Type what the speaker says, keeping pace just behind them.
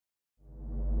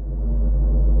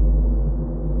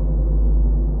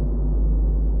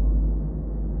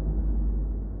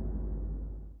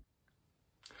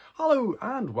Hello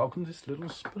and welcome to this little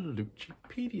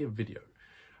Spalluccipedia video.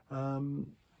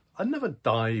 I never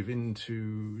dive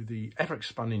into the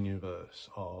ever-expanding universe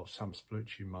of Sam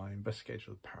Spallucci, my investigator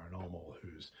of the paranormal,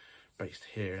 who's based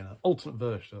here in an alternate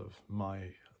version of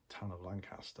my town of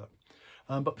Lancaster.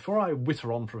 But before I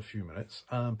witter on for a few minutes,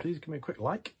 please give me a quick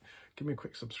like, give me a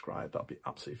quick subscribe. That'd be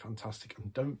absolutely fantastic.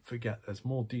 And don't forget, there's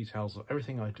more details of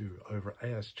everything I do over at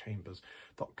aschambers.co.uk.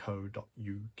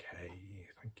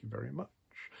 Thank you very much.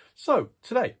 So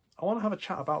today I want to have a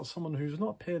chat about someone who's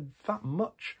not appeared that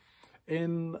much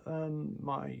in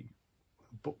my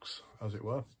books, as it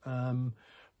were,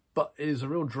 but is a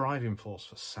real driving force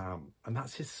for Sam, and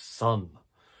that's his son,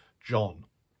 John.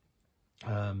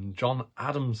 John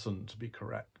Adamson, to be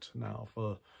correct. Now,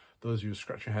 for those of you who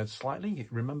scratch your heads slightly,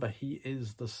 remember he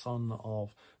is the son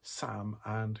of Sam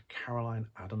and Caroline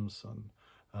Adamson.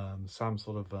 Sam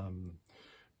sort of, I'm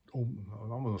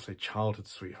going to say childhood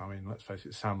sweetheart. I mean, let's face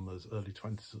it, Sam was early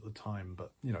 20s at the time,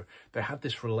 but, you know, they had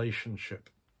this relationship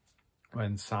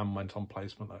when Sam went on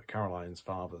placement at Caroline's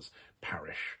father's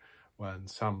parish, when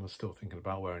Sam was still thinking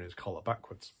about wearing his collar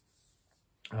backwards.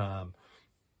 The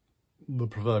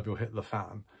proverbial hit the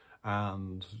fan,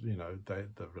 and you know,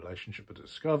 the relationship was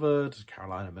discovered.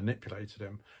 Caroline had manipulated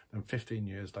him, and 15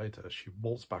 years later she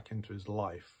waltzed back into his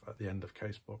life at the end of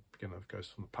Casebook, beginning of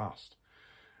Ghosts from the Past,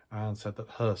 and said that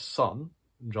her son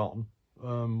John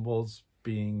was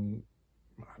being,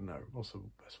 I don't know, what's the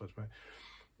best way to say,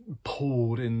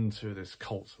 pulled into this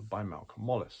cult by Malcolm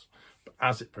Wallace. But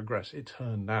as it progressed, it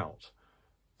turned out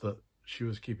that she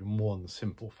was keeping one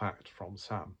simple fact from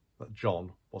Sam, that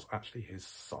John was actually his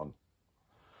son.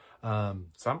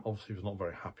 Sam obviously was not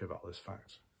very happy about this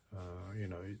fact. You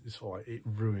know, it's sort of like it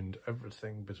ruined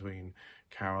everything between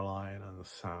Caroline and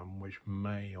Sam, which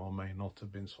may or may not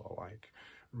have been sort of like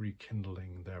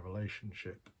rekindling their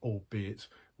relationship, albeit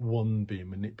one being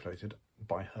manipulated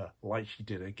by her, like she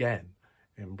did again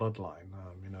in Bloodline,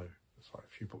 you know, it's like a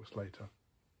few books later.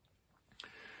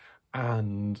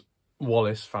 And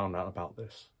Wallace found out about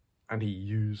this, and he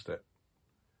used it.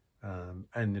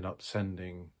 Ended up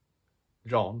sending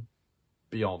John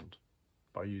beyond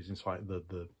by using like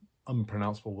the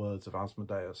unpronounceable words of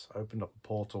Asmodeus, opened up a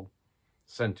portal,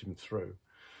 sent him through.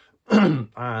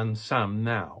 And Sam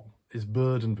now is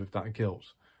burdened with that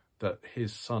guilt that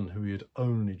his son, who he had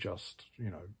only just, you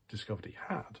know, discovered he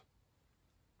had,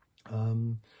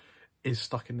 is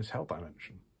stuck in this hell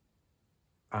dimension,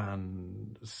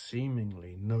 and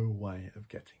seemingly no way of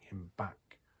getting him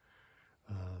back.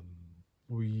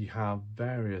 We have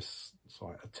various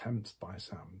sort of attempts by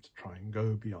Sam to try and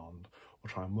go beyond, or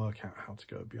try and work out how to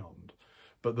go beyond,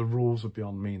 but the rules of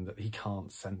beyond mean that he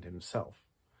can't send himself.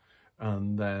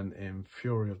 And then in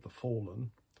Fury of the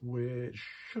Fallen, which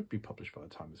should be published by the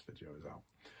time this video is out,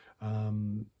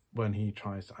 when he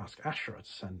tries to ask Ashura to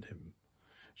send him,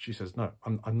 she says, no,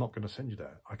 I'm not going to send you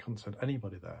there. I can't send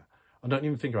anybody there. I don't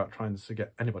even think about trying to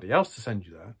get anybody else to send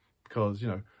you there, because, you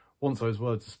know, once those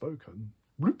words are spoken,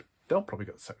 whoop, they'll probably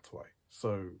get sucked away.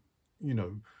 So, you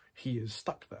know, he is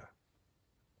stuck there.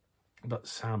 But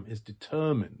Sam is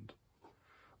determined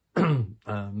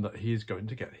that he is going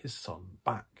to get his son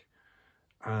back.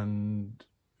 And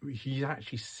he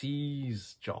actually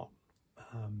sees John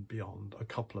beyond a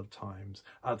couple of times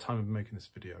at the time of making this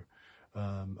video.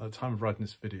 At the time of writing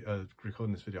this video,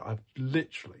 recording this video, I've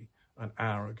literally an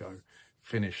hour ago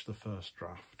finished the first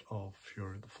draft of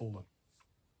Fury of the Fallen.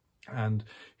 And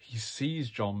he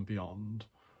sees John beyond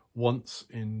once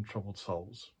in Troubled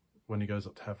Souls, when he goes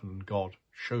up to heaven and God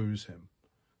shows him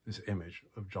this image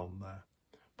of John there.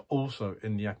 But also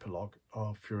in the epilogue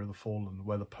of Fury of the Fallen,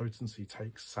 where the potency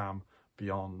takes Sam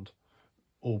beyond,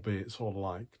 albeit sort of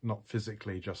like, not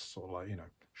physically, just sort of like, you know,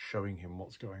 showing him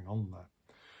what's going on there.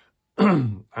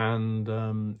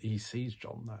 And he sees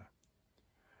John there.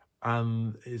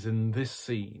 And is in this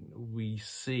scene we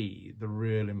see the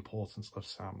real importance of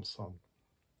Sam's son.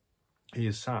 He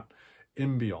is sat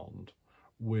in beyond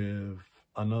with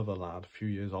another lad a few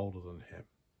years older than him,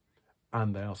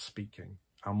 and they are speaking,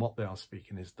 and what they are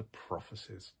speaking is the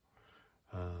prophecies.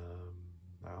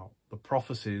 Now the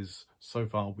prophecies, so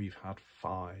far we've had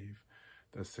 5.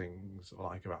 There's things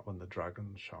like about when the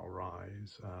dragons shall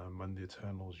rise, when the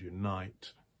Eternals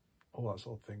unite, all that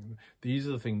sort of thing. These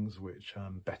are the things which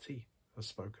Betty has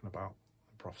spoken about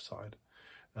and prophesied,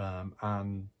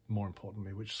 and more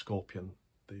importantly, which Scorpion,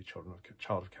 the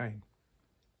child of Cain,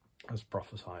 has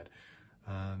prophesied.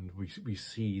 And we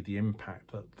see the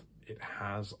impact that it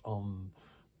has on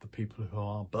the people who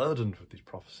are burdened with these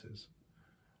prophecies.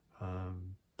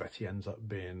 Betty ends up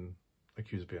being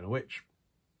accused of being a witch,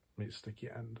 meets sticky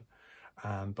end,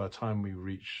 And by the time we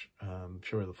reach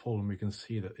Fury of the Fallen, we can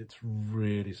see that it's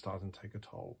really starting to take a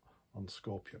toll on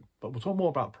Scorpion. But we'll talk more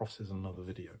about prophecies in another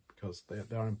video, because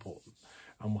they are important,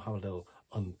 and we'll have a little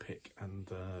unpick and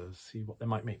see what they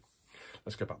might mean.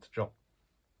 Let's go back to John.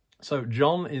 So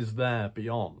John is there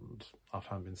beyond, after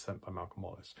having been sent by Malcolm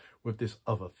Wallace, with this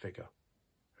other figure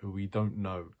who we don't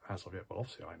know as of yet. Well,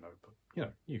 obviously I know, but you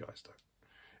know, you guys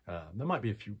don't. There might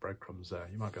be a few breadcrumbs there.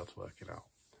 You might be able to work it out.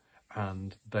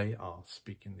 And they are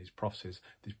speaking these prophecies.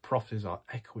 These prophecies are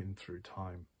echoing through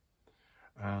time.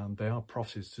 And they are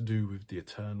prophecies to do with the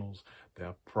Eternals. They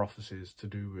are prophecies to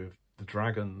do with the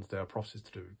dragons. They are prophecies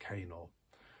to do with Kanor.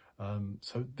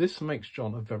 So this makes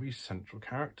John a very central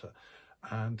character.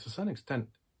 And to a certain extent,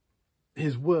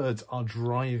 his words are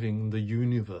driving the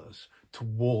universe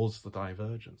towards the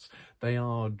divergence. They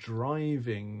are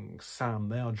driving Sam,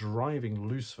 they are driving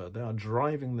Lucifer, they are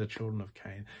driving the children of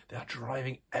Cain, they are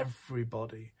driving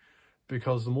everybody.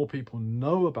 Because the more people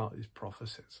know about these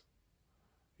prophecies,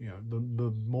 you know,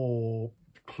 the more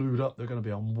clued up they're going to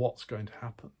be on what's going to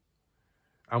happen.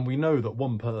 And we know that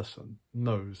one person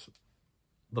knows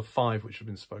the 5 which have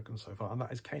been spoken so far, and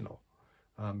that is Kanor.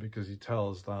 Because he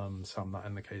tells Sam that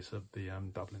in the case of the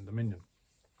Dublin Dominion,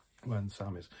 when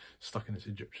Sam is stuck in this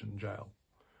Egyptian jail.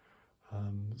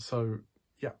 So,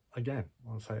 yeah, again,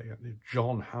 I'll say it again,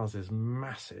 John has this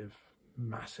massive,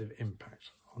 massive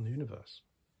impact on the universe.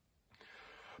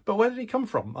 But where did he come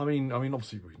from? I mean,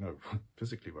 obviously we know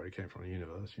physically where he came from in the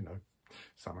universe, you know,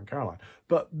 Sam and Caroline.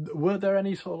 But were there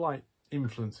any sort of like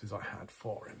influences I had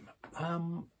for him?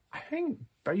 I think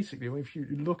basically, if you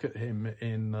look at him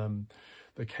in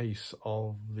the case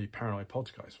of the Paranoid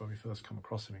Poltergeist, when we first come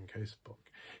across him in Casebook,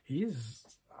 he is,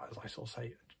 as I sort of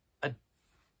say, a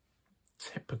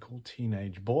typical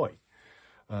teenage boy.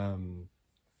 For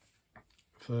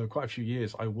quite a few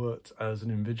years, I worked as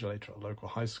an invigilator at a local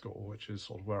high school, which is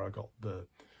sort of where I got the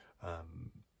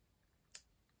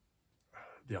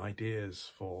ideas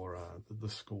for the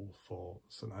school for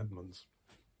St Edmunds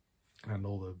and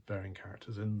all the varying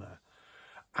characters in there.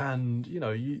 And, you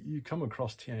know, you come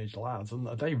across teenage lads and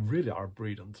they really are a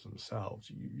breed unto themselves.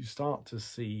 You start to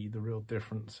see the real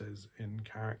differences in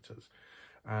characters.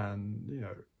 And, you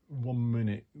know, one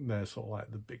minute they're sort of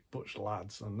like the big butch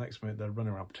lads, and the next minute they're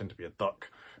running around pretending to be a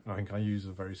duck. And I think I use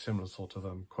a very similar sort of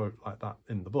quote like that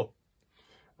in the book.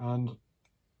 And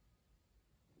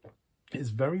it's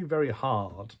very, very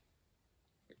hard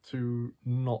to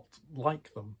not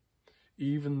like them,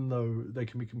 even though they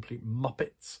can be complete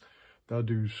muppets. They'll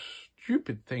do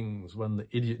stupid things when the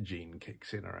idiot gene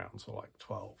kicks in around sort of like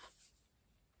 12.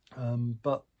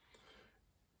 But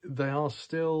they are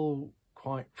still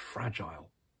quite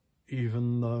fragile,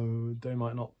 even though they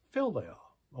might not feel they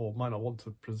are, or might not want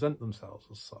to present themselves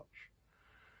as such.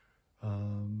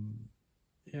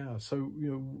 Yeah, so,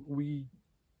 you know,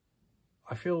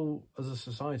 I feel as a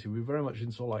society, we're very much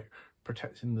in sort of like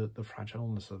protecting the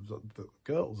fragileness of the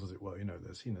girls, as it were. You know,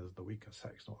 they're seen as the weaker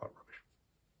sex and all that rubbish.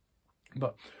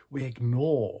 But we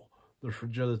ignore the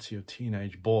fragility of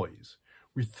teenage boys.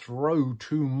 We throw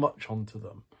too much onto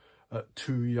them at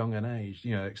too young an age,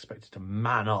 you know, expected to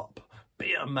man up,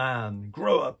 be a man,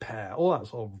 grow a pair, all that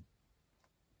sort of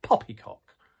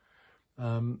poppycock.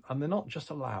 And they're not just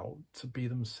allowed to be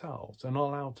themselves. They're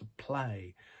not allowed to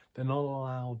play. They're not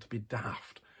allowed to be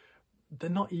daft. They're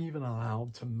not even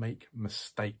allowed to make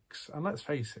mistakes. And let's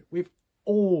face it, we've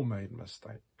all made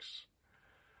mistakes.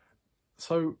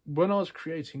 So when I was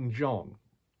creating John,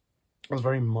 I was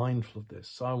very mindful of this.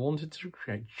 So I wanted to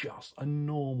create just a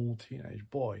normal teenage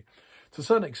boy. To a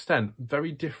certain extent,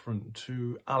 very different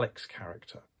to Alec's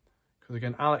character. Because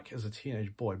again, Alec is a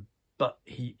teenage boy, but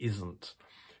he isn't.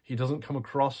 He doesn't come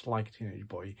across like a teenage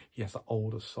boy. He has that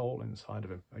older soul inside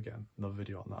of him. Again, another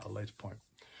video on that at a later point.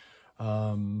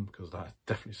 Because that's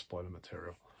definitely spoiler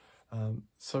material.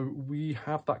 So we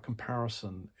have that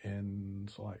comparison in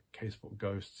sort of like Casebook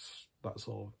Ghosts, that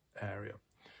sort of area,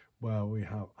 where we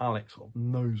have Alex sort of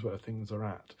knows where things are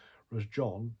at, whereas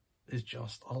John is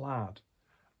just a lad.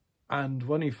 And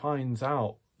when he finds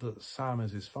out that Sam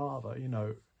is his father, you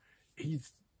know,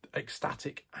 he's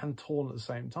ecstatic and torn at the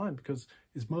same time, because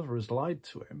his mother has lied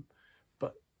to him,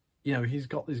 but, you know, he's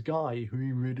got this guy who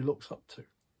he really looks up to.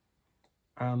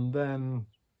 And then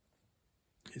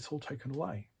it's all taken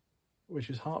away, which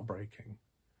is heartbreaking.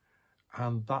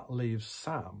 And that leaves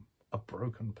Sam a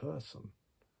broken person.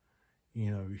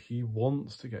 You know, he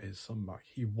wants to get his son back.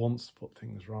 He wants to put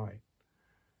things right.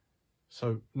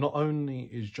 So not only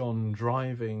is John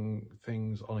driving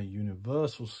things on a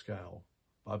universal scale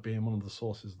by being one of the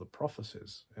sources of the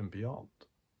prophecies and beyond,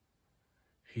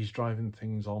 he's driving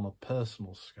things on a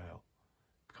personal scale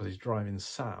because he's driving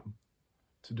Sam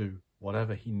to do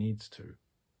whatever he needs to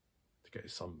get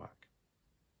his son back.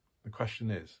 The question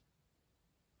is,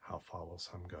 how far will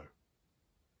Sam go?